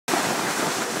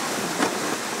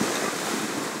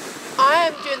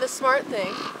doing the smart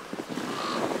thing.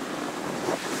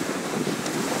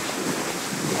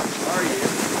 How are you?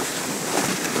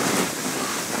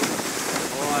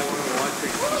 Oh, I want to watch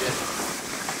it again.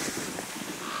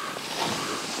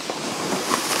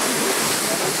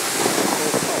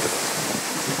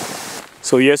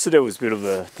 So yesterday was a bit of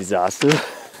a disaster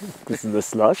because of the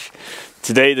slush.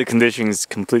 Today the condition is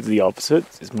completely opposite.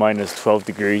 It's minus 12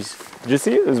 degrees. Did you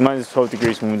see it? It was minus 12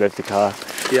 degrees when we left the car.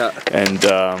 Yeah.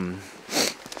 And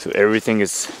so everything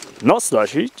is not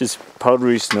slushy, just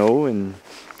powdery snow and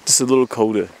just a little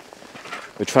colder.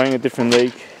 We're trying a different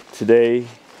lake today,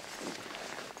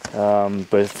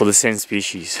 but for the same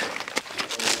species.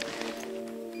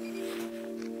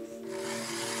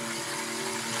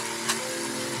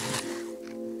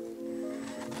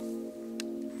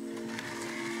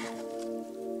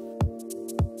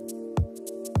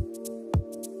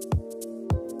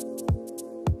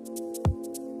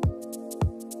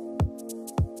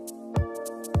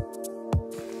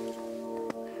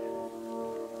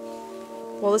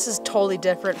 Well, this is totally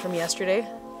different from yesterday.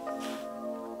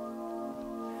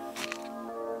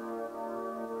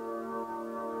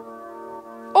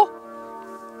 Oh!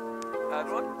 Had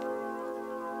one?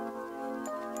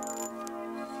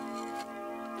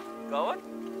 Got one?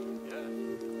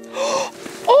 Yeah.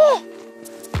 Oh!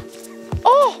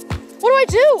 Oh! What do I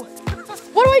do?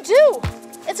 What do I do?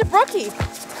 It's a brookie.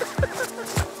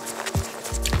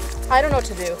 I don't know what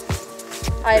to do.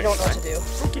 I don't know what to do.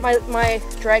 My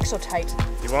drag's so tight.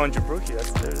 You want your brookie, there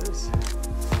it is.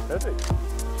 Perfect.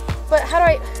 But how do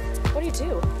I, what do you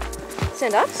do?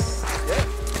 Stand up? Yeah.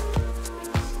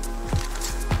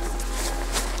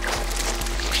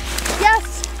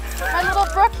 Yes! My little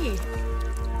brookie.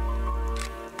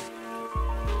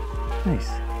 Nice.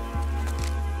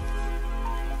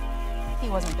 He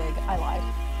wasn't big, I lied.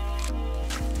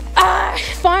 Ah,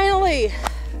 finally!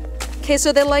 Okay,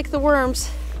 so they like the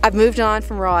worms. I've moved on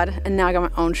from Rod and now I got my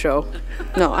own show.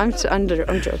 No, I'm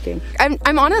joking.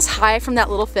 I'm on this high from that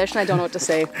little fish and I don't know what to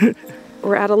say.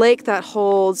 We're at a lake that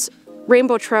holds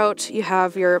rainbow trout. You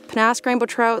have your Pennask rainbow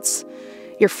trouts,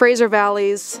 your Fraser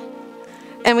valleys,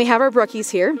 and we have our brookies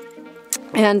here.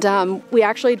 And we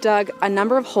actually dug a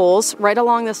number of holes right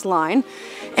along this line.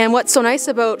 And what's so nice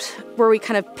about where we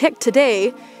kind of picked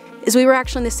today is we were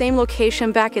actually in the same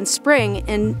location back in spring,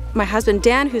 and my husband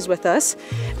Dan, who's with us,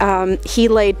 he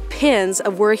laid pins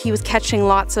of where he was catching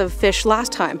lots of fish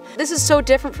last time. This is so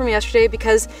different from yesterday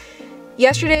because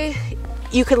yesterday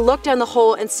you could look down the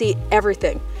hole and see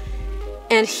everything.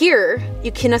 And here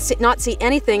you cannot see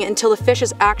anything until the fish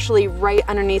is actually right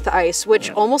underneath the ice, which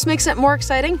almost makes it more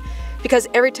exciting because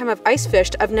every time I've ice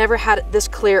fished, I've never had it this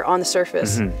clear on the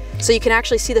surface. So you can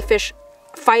actually see the fish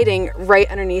fighting right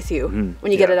underneath you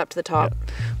when you get it up to the top.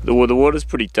 The water's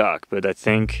pretty dark, but I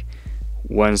think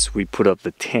once we put up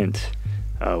the tent,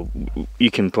 you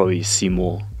can probably see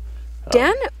more.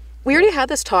 Dan, we already had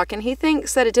this talk, and he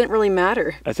thinks that it didn't really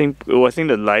matter. I think the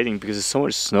lighting, because there's so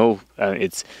much snow,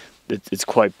 it's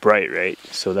quite bright, right?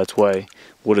 So that's why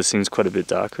water seems quite a bit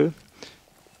darker.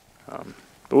 But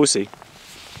we'll see.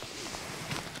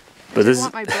 But I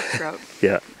want my brook trout.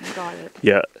 Yeah. Got it.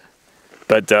 Yeah.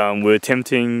 But we're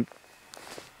attempting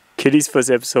Kitty's first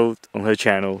episode on her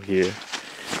channel here.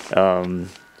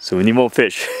 So we need more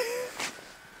fish.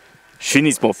 She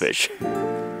needs more fish.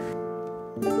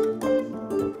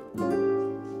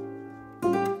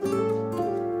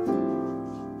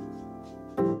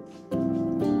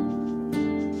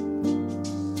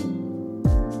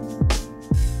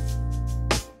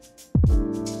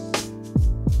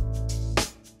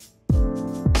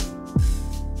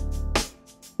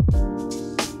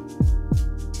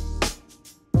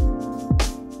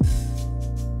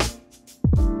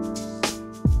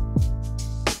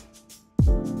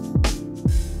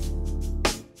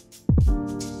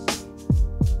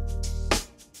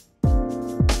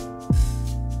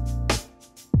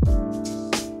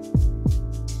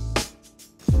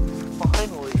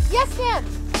 Yes, Dan!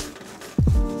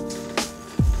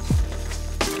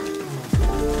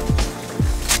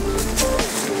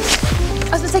 I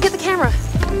was gonna say, get the camera.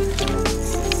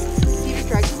 Did you just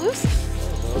drag you loose?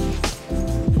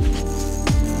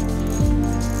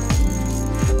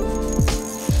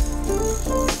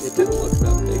 It didn't look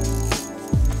that big.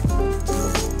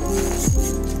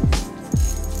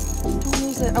 Don't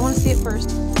lose it. I want to see it first.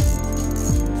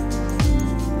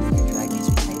 Your drag needs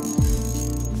to be tight.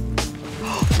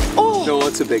 Oh! No,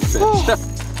 it's a big fish. Oh.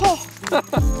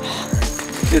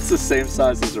 It's the same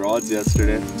size as Rod's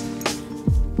yesterday.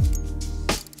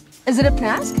 Is it a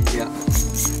Pennask? Yeah.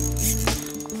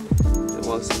 It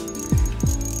was.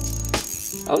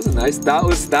 That was nice.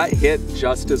 That hit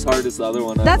just as hard as the other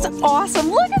one. That's awesome.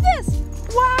 Look at this.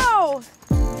 Wow.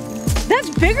 That's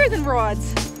bigger than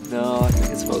Rod's. No, I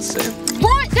think it's about the same.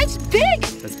 Rod, that's big.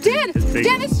 That's Dan, big. That's big.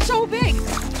 Dan, it's so big.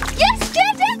 Yes,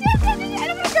 Dan, Dan, Dan, Dan, Dan. I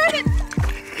don't want to grab it.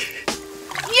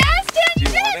 Yes, Dan, you Do you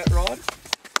did want it. it, Rod?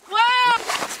 Wow.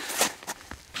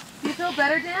 Do you feel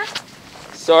better, Dan?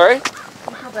 Sorry? Do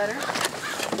you feel better?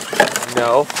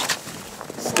 No.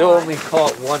 Still only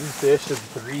caught one fish in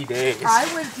 3 days. I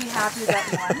would be happy with that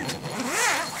one.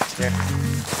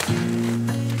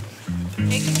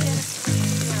 Making it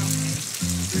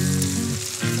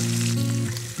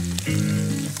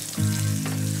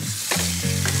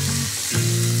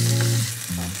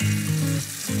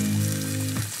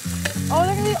oh,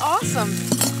 they're gonna be awesome.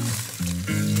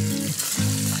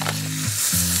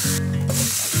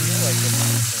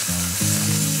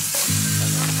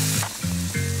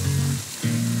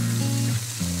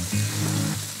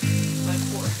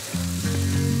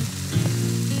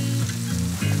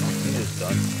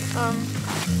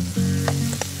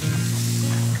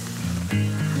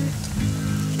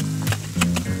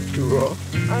 Too raw?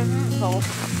 I think so.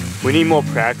 We need more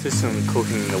practice on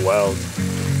cooking in the wild.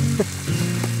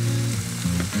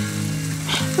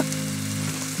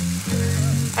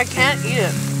 I can't eat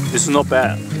it. This is not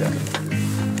bad. Yeah.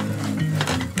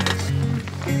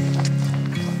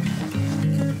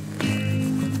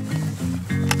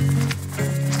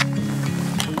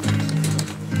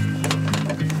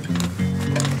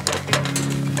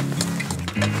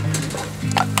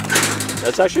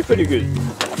 That's actually pretty good.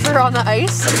 For on the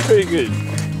ice? That's pretty good.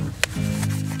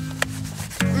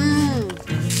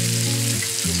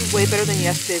 This is way better than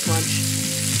yesterday's lunch.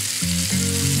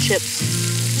 Chips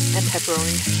and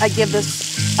pepperoni. I give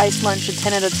this ice lunch a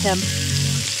 10 out of 10.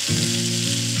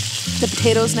 The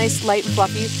potatoes nice, light and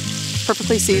fluffy,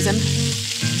 perfectly seasoned.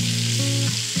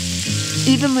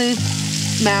 Evenly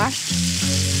mashed.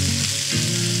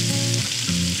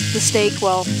 The steak,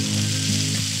 well,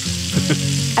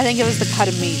 I think it was the cut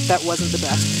of meat that wasn't the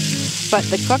best. But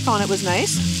the cook on it was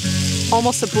nice.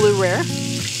 Almost a blue rare.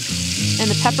 And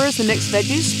the peppers, the mixed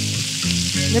veggies,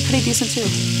 they're pretty decent too.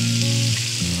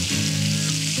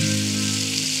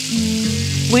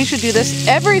 We should do this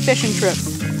every fishing trip. Show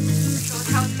us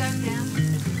how it's done,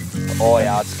 Dan. Oh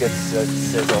yeah, it's good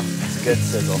sizzle. It's good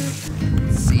sizzle.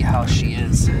 Let's see how she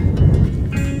is.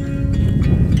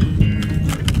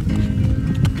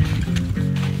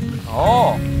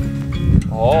 Oh.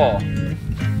 Oh.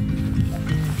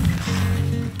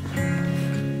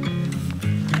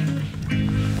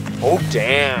 Oh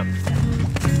damn.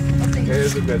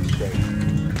 Here's a good steak.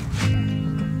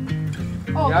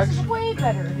 Oh, Yeah, this is way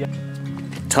better.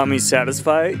 Tommy's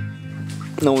satisfied.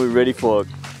 Now we're ready for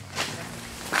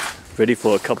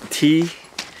a cup of tea,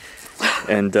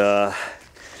 and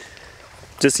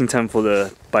just in time for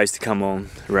the bites to come on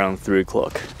around 3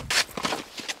 o'clock.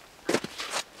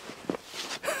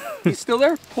 He's still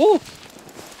there? Pull.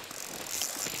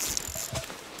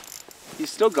 He's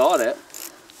still got it.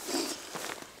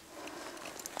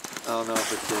 I don't know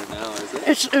if it's there now, is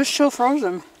it? It's so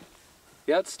frozen.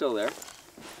 Yeah, it's still there.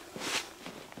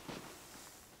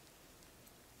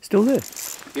 Still there.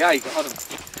 Yeah, you got him.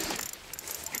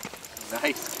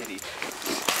 Nice, Kitty.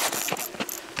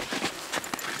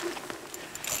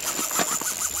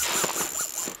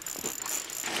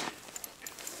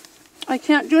 I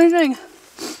can't do anything.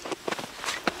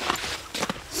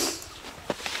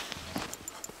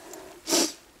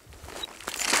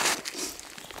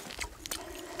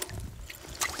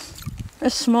 A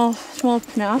small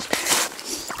panache.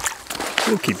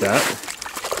 We'll keep that.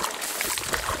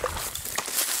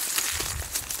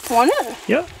 Want it?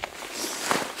 Yeah.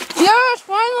 Yes,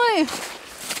 finally.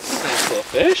 Nice little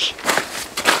fish.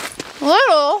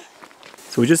 Little.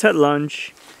 So we just had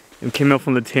lunch and came out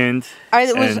from the tent.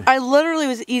 I literally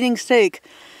was eating steak,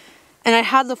 and I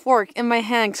had the fork in my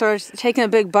hand, so I was taking a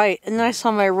big bite, and then I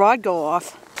saw my rod go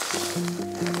off.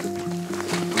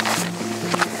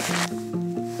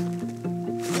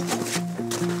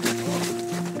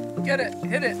 Get it,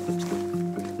 hit it.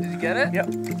 Did you get it? Yep.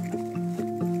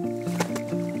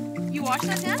 You watched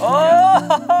that, Dan? Oh!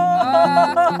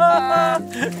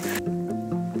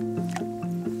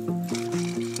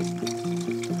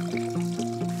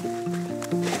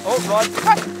 Oh, Rod.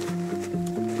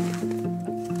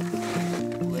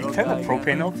 Turn the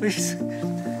propane off, please.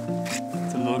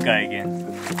 It's a little guy again.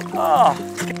 Ah!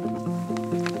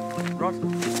 Rod.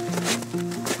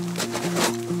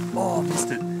 Oh,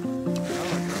 missed it.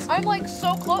 I'm like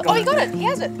so close. Oh, he got it. He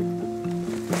has it.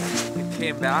 It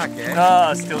came back, eh?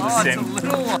 Ah, still the Oh, same. it's a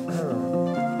little one.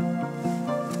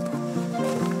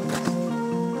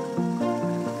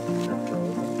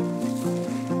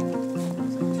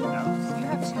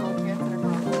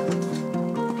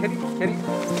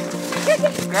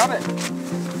 grab it.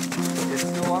 It's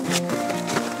still on me.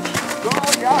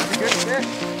 Oh yeah, it's a good fish.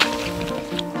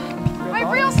 My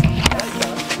reels.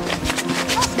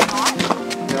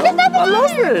 I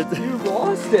lost it. You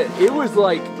lost it. It was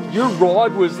like, your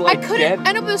rod was like I couldn't,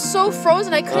 and it was so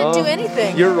frozen I couldn't do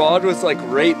anything. Your rod was like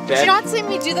right bent. Did you not see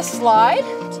me do the slide?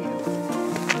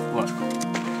 What?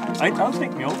 I'll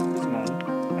take milk. Doesn't matter.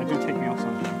 I do take milk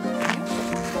sometimes.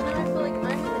 Well, then I feel like I'm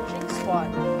in the jinx spot.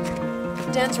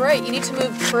 Dan's right. You need to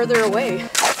move further away.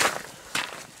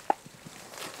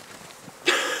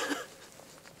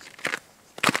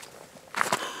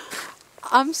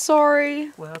 I'm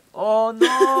sorry. Well, oh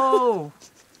no!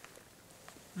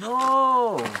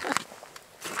 No!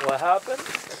 What happened?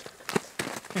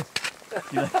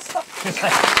 You like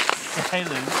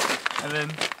silent, and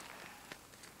then.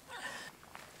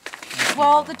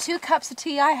 Well, the 2 cups of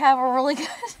tea I have are really good.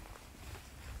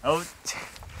 Oh,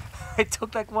 I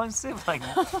took like one sip. Like,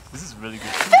 this is really good.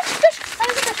 Fish!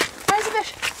 Find a fish! Find a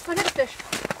fish! Find a fish!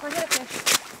 Find a fish!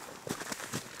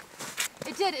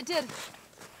 It did, it did.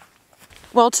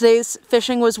 Well, today's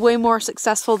fishing was way more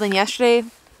successful than yesterday.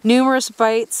 Numerous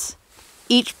bites,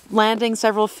 each landing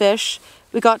several fish.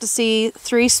 We got to see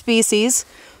 3 species.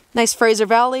 Nice Fraser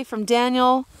Valley from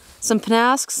Daniel, some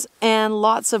Penasks, and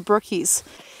lots of brookies.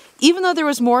 Even though there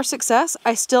was more success,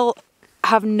 I still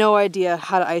have no idea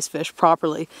how to ice fish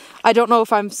properly. I don't know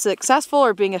if I'm successful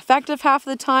or being effective half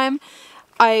of the time.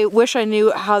 I wish I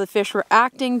knew how the fish were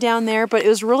acting down there, but it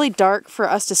was really dark for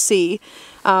us to see.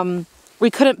 We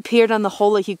couldn't peer down the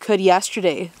hole like you could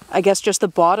yesterday. I guess just the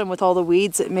bottom with all the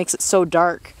weeds, it makes it so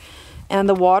dark. And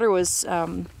the water was,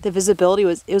 the visibility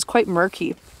was, it was quite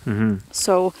murky.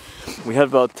 So we have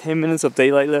about 10 minutes of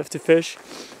daylight left to fish.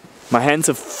 My hands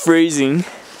are freezing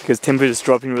because temperature is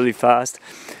dropping really fast.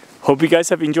 Hope you guys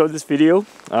have enjoyed this video.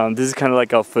 This is kind of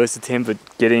like our first attempt at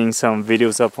getting some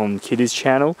videos up on Kitty's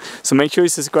channel. So make sure you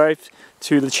subscribe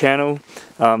to the channel.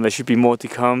 There should be more to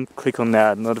come. Click on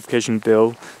that notification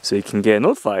bell so you can get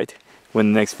notified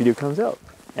when the next video comes out.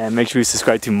 And make sure you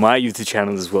subscribe to my YouTube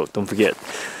channel as well. Don't forget.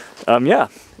 Yeah,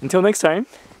 until next time,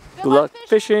 good luck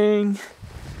fishing.